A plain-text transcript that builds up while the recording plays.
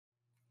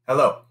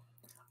Hello,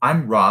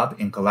 I'm Rob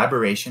in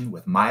collaboration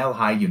with Mile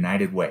High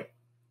United Way.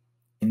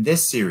 In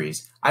this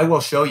series, I will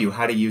show you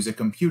how to use a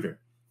computer,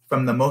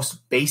 from the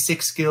most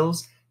basic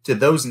skills to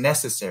those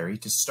necessary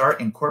to start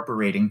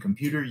incorporating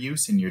computer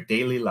use in your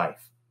daily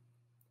life.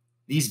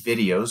 These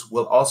videos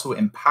will also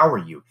empower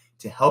you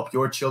to help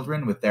your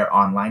children with their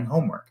online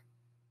homework.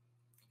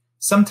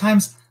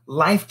 Sometimes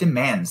life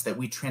demands that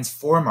we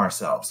transform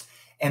ourselves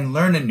and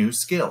learn a new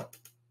skill.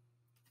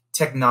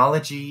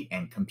 Technology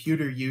and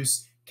computer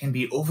use can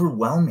be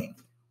overwhelming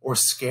or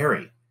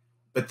scary,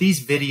 but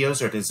these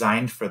videos are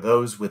designed for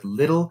those with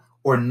little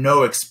or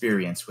no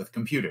experience with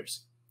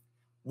computers.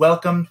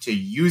 Welcome to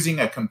Using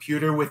a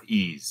Computer with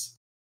Ease.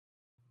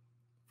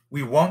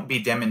 We won't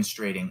be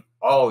demonstrating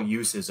all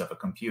uses of a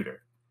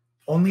computer,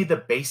 only the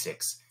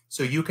basics,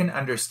 so you can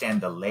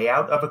understand the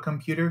layout of a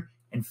computer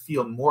and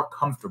feel more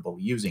comfortable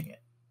using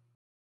it.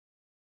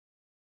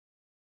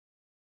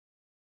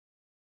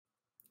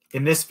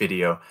 In this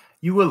video,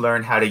 you will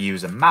learn how to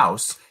use a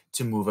mouse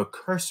to move a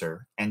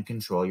cursor and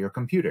control your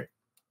computer.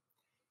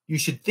 You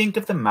should think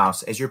of the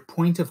mouse as your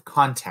point of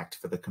contact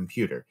for the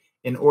computer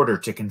in order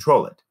to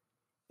control it.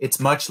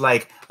 It's much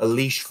like a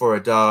leash for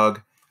a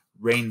dog,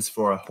 reins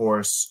for a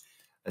horse,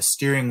 a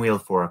steering wheel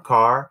for a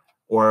car,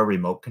 or a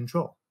remote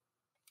control.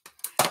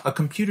 A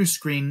computer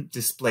screen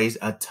displays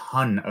a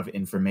ton of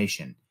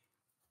information.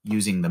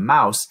 Using the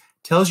mouse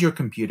tells your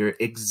computer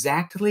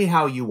exactly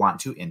how you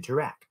want to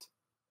interact.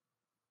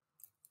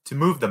 To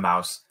move the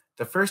mouse,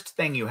 the first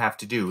thing you have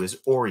to do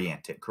is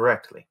orient it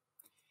correctly.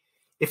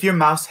 If your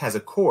mouse has a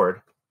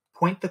cord,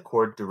 point the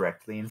cord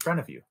directly in front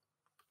of you.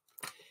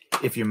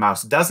 If your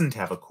mouse doesn't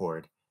have a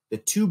cord, the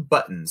two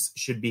buttons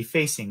should be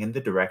facing in the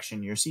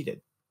direction you're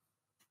seated.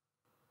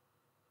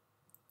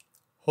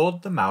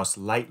 Hold the mouse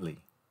lightly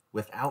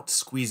without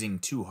squeezing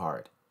too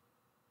hard.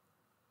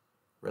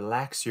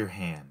 Relax your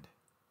hand.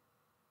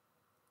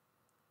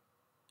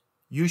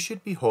 You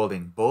should be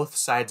holding both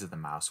sides of the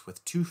mouse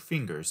with two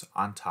fingers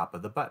on top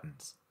of the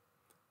buttons.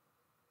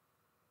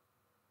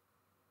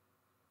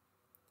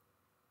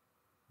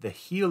 The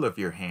heel of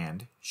your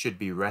hand should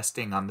be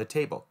resting on the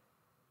table.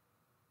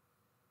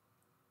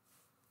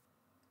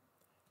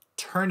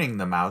 Turning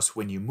the mouse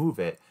when you move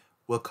it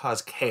will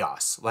cause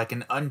chaos like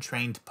an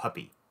untrained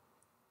puppy.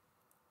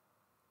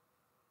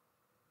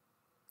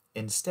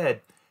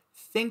 Instead,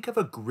 think of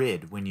a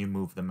grid when you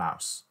move the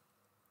mouse.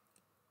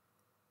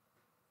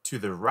 To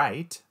the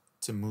right,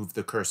 to move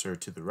the cursor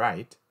to the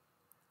right.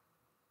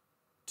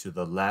 To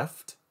the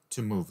left,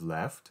 to move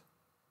left.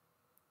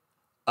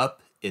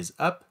 Up is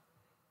up,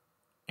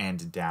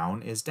 and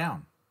down is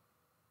down.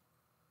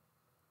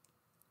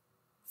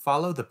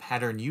 Follow the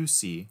pattern you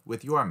see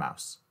with your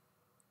mouse.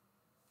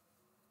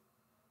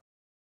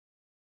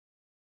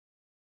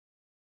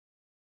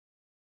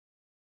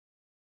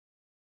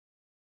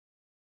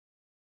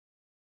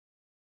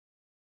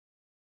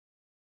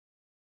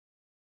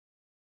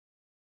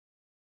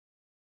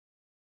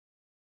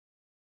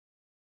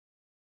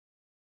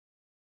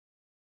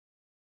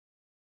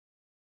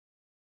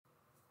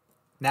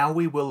 Now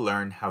we will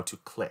learn how to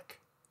click.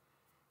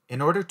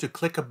 In order to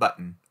click a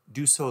button,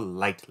 do so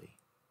lightly.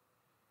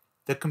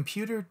 The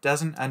computer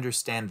doesn't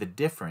understand the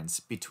difference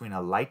between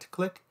a light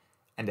click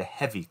and a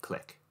heavy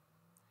click.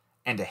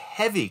 And a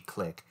heavy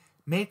click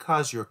may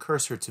cause your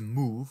cursor to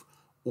move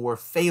or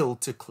fail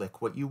to click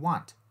what you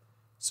want.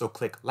 So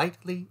click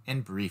lightly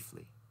and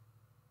briefly.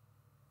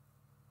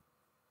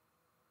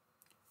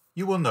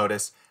 You will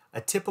notice a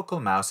typical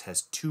mouse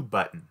has two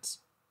buttons.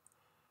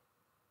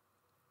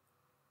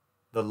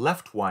 The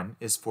left one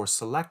is for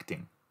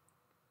selecting,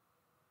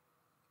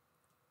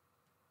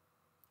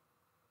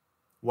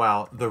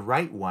 while the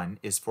right one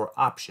is for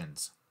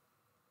options.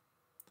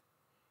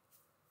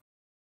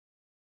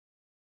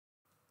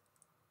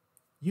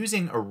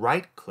 Using a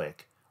right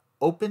click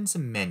opens a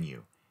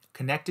menu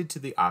connected to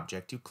the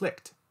object you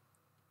clicked.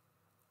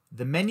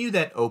 The menu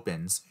that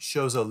opens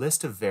shows a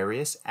list of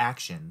various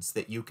actions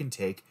that you can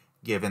take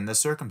given the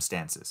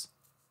circumstances.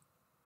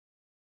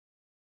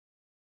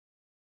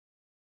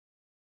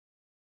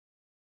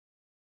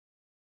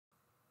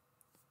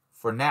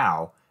 For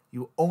now,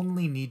 you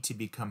only need to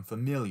become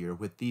familiar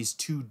with these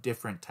two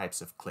different types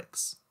of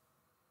clicks.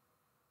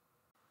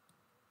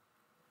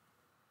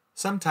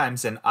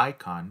 Sometimes an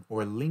icon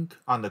or link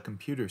on the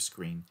computer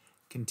screen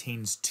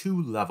contains two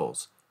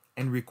levels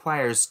and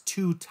requires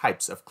two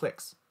types of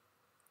clicks.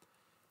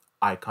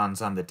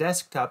 Icons on the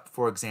desktop,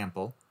 for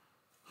example,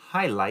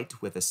 highlight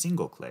with a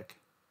single click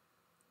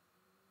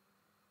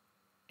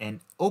and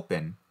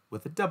open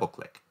with a double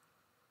click.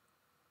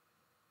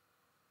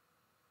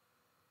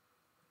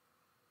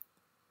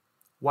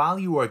 While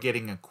you are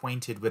getting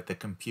acquainted with the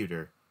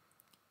computer,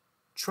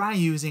 try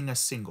using a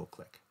single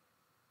click.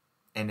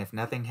 And if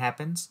nothing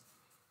happens,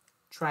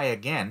 try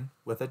again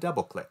with a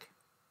double click.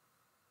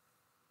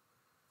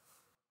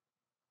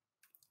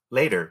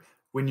 Later,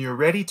 when you're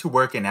ready to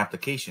work in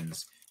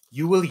applications,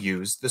 you will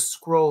use the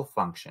scroll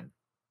function.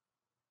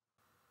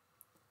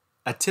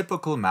 A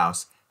typical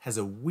mouse has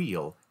a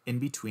wheel in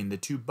between the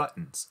two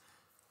buttons,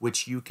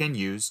 which you can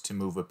use to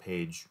move a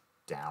page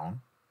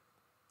down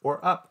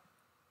or up.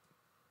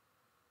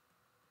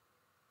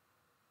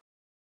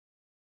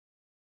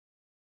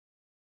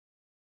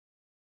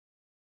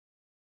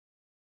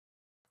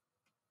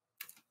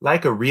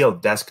 Like a real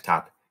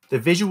desktop, the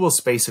visual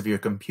space of your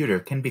computer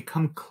can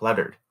become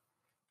cluttered.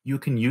 You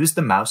can use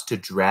the mouse to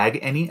drag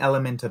any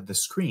element of the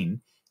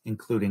screen,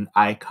 including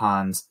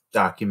icons,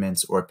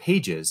 documents, or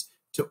pages,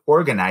 to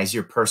organize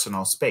your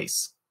personal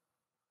space.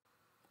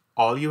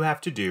 All you have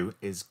to do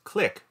is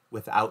click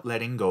without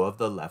letting go of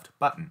the left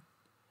button.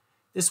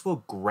 This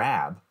will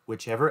grab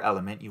whichever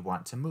element you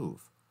want to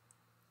move.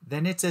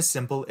 Then it's as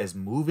simple as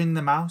moving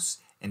the mouse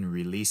and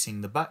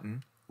releasing the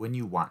button when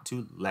you want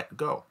to let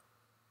go.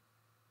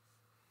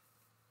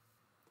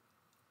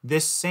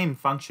 This same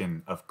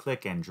function of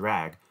click and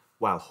drag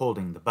while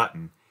holding the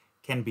button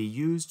can be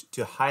used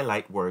to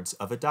highlight words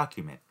of a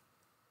document.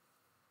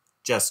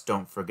 Just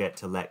don't forget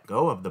to let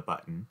go of the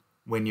button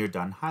when you're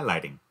done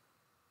highlighting.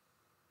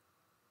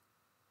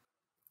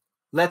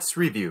 Let's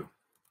review.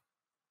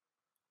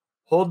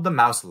 Hold the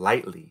mouse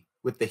lightly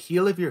with the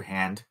heel of your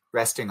hand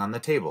resting on the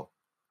table.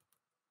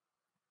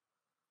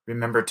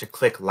 Remember to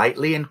click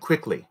lightly and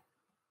quickly.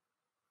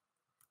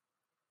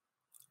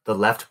 The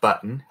left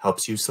button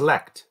helps you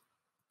select,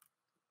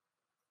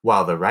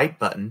 while the right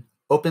button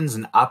opens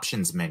an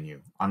options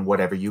menu on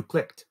whatever you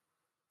clicked.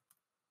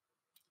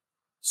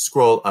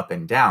 Scroll up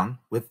and down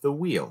with the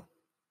wheel.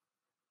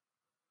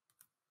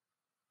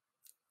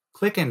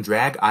 Click and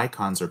drag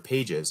icons or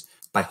pages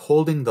by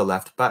holding the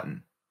left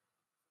button.